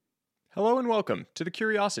Hello and welcome to the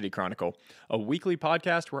Curiosity Chronicle, a weekly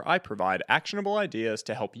podcast where I provide actionable ideas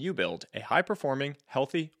to help you build a high-performing,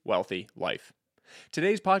 healthy, wealthy life.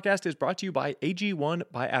 Today's podcast is brought to you by AG1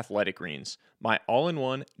 by Athletic Greens, my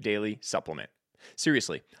all-in-one daily supplement.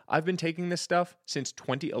 Seriously, I've been taking this stuff since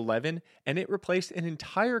 2011, and it replaced an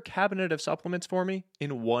entire cabinet of supplements for me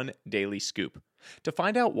in one daily scoop. To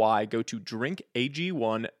find out why, go to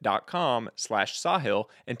drinkag1.com/Sahil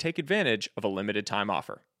and take advantage of a limited time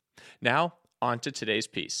offer. Now, on to today's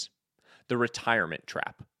piece, the retirement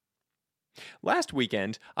trap. Last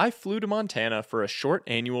weekend, I flew to Montana for a short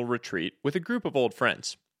annual retreat with a group of old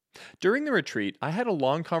friends. During the retreat, I had a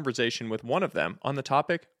long conversation with one of them on the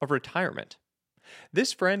topic of retirement.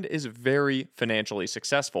 This friend is very financially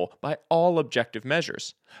successful by all objective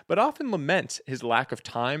measures, but often laments his lack of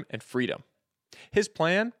time and freedom. His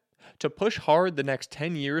plan? To push hard the next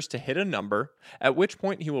 10 years to hit a number, at which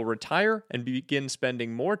point he will retire and begin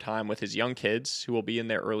spending more time with his young kids, who will be in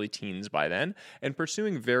their early teens by then, and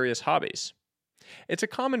pursuing various hobbies. It's a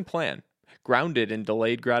common plan, grounded in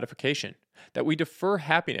delayed gratification, that we defer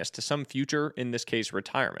happiness to some future, in this case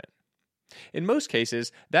retirement. In most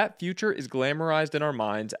cases, that future is glamorized in our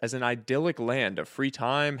minds as an idyllic land of free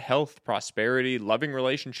time, health, prosperity, loving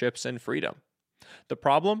relationships, and freedom. The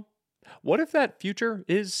problem? What if that future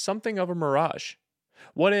is something of a mirage?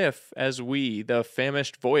 What if, as we, the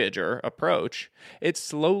famished voyager, approach, it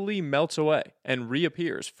slowly melts away and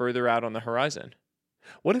reappears further out on the horizon?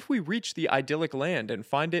 What if we reach the idyllic land and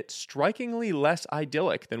find it strikingly less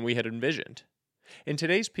idyllic than we had envisioned? In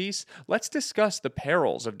today's piece, let's discuss the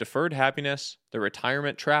perils of deferred happiness, the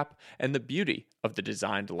retirement trap, and the beauty of the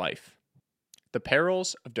designed life. The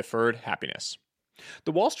perils of deferred happiness.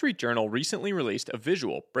 The Wall Street Journal recently released a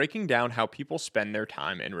visual breaking down how people spend their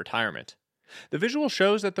time in retirement. The visual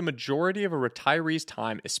shows that the majority of a retiree's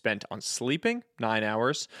time is spent on sleeping, 9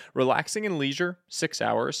 hours, relaxing and leisure, 6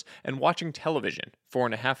 hours, and watching television,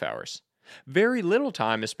 4.5 hours. Very little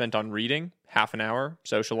time is spent on reading, half an hour,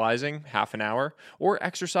 socializing, half an hour, or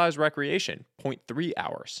exercise recreation, 0.3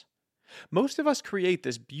 hours. Most of us create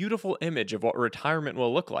this beautiful image of what retirement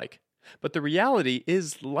will look like, but the reality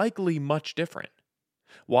is likely much different.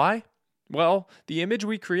 Why? Well, the image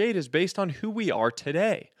we create is based on who we are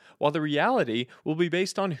today, while the reality will be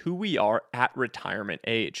based on who we are at retirement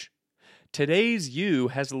age. Today's you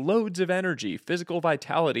has loads of energy, physical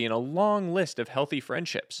vitality, and a long list of healthy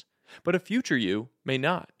friendships, but a future you may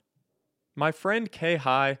not. My friend Kay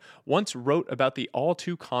High once wrote about the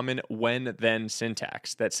all-too-common when-then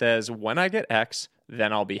syntax that says, when I get X,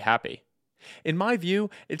 then I'll be happy. In my view,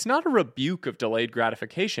 it's not a rebuke of delayed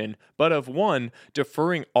gratification, but of 1,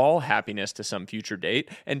 deferring all happiness to some future date,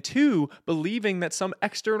 and 2, believing that some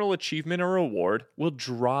external achievement or reward will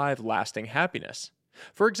drive lasting happiness.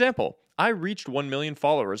 For example, I reached 1 million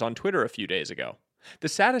followers on Twitter a few days ago. The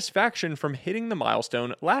satisfaction from hitting the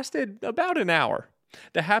milestone lasted about an hour.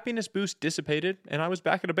 The happiness boost dissipated, and I was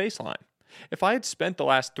back at a baseline. If I had spent the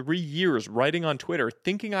last 3 years writing on Twitter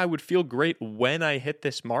thinking I would feel great when I hit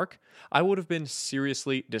this mark, I would have been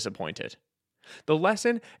seriously disappointed. The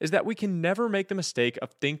lesson is that we can never make the mistake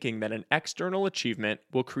of thinking that an external achievement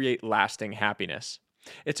will create lasting happiness.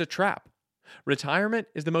 It's a trap. Retirement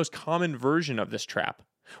is the most common version of this trap.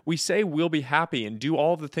 We say we'll be happy and do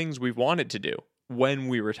all the things we've wanted to do when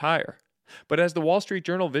we retire. But as the Wall Street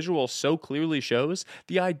Journal visual so clearly shows,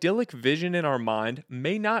 the idyllic vision in our mind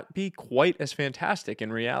may not be quite as fantastic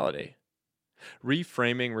in reality.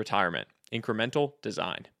 Reframing retirement, incremental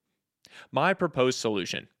design. My proposed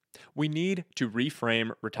solution: we need to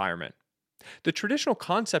reframe retirement. The traditional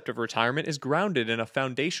concept of retirement is grounded in a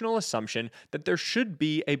foundational assumption that there should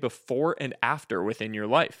be a before and after within your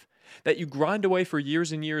life, that you grind away for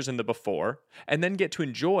years and years in the before, and then get to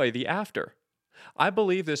enjoy the after. I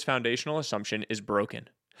believe this foundational assumption is broken.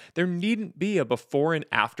 There needn't be a before and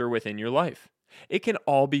after within your life. It can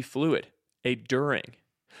all be fluid, a during.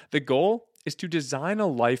 The goal is to design a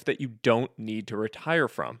life that you don't need to retire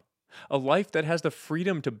from. A life that has the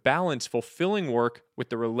freedom to balance fulfilling work with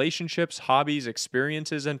the relationships, hobbies,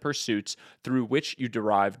 experiences, and pursuits through which you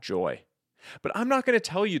derive joy. But I'm not going to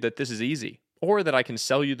tell you that this is easy, or that I can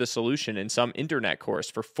sell you the solution in some internet course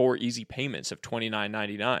for 4 easy payments of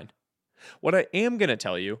 $29.99. What I am going to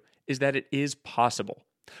tell you is that it is possible,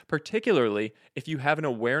 particularly if you have an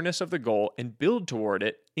awareness of the goal and build toward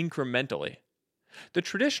it incrementally. The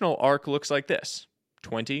traditional arc looks like this: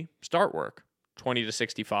 20, start work; 20 to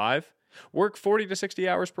 65, work 40 to 60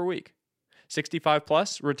 hours per week; 65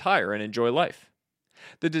 plus, retire and enjoy life.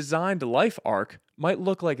 The designed life arc might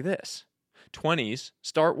look like this: 20s,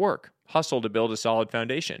 start work, hustle to build a solid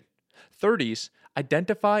foundation; 30s,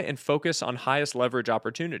 identify and focus on highest leverage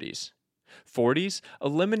opportunities; 40s,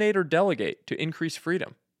 eliminate or delegate to increase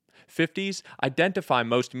freedom. 50s, identify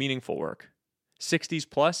most meaningful work. 60s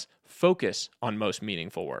plus, focus on most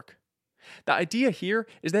meaningful work. The idea here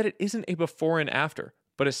is that it isn't a before and after,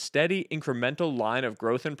 but a steady incremental line of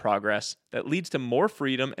growth and progress that leads to more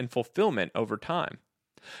freedom and fulfillment over time.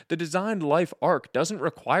 The designed life arc doesn't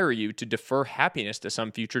require you to defer happiness to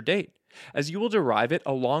some future date, as you will derive it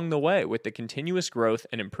along the way with the continuous growth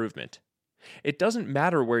and improvement. It doesn't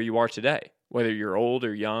matter where you are today, whether you're old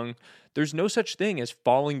or young, there's no such thing as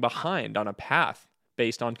falling behind on a path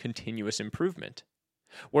based on continuous improvement.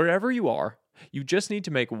 Wherever you are, you just need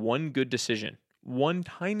to make one good decision, one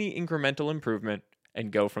tiny incremental improvement,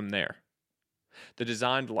 and go from there. The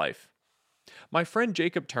designed life. My friend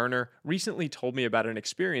Jacob Turner recently told me about an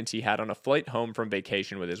experience he had on a flight home from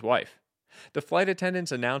vacation with his wife. The flight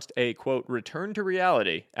attendants announced a, quote, return to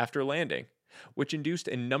reality after landing, which induced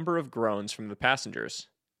a number of groans from the passengers.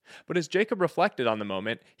 But as Jacob reflected on the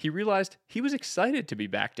moment, he realized he was excited to be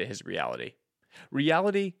back to his reality.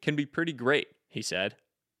 Reality can be pretty great, he said,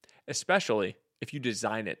 especially if you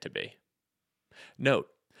design it to be. Note,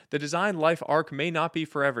 the designed life arc may not be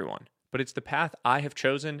for everyone, but it's the path I have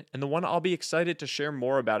chosen and the one I'll be excited to share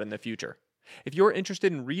more about in the future. If you're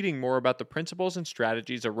interested in reading more about the principles and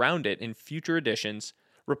strategies around it in future editions,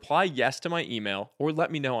 reply yes to my email or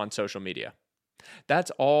let me know on social media.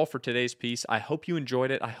 That's all for today's piece. I hope you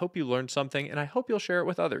enjoyed it. I hope you learned something, and I hope you'll share it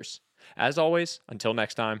with others. As always, until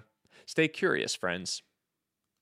next time, stay curious, friends.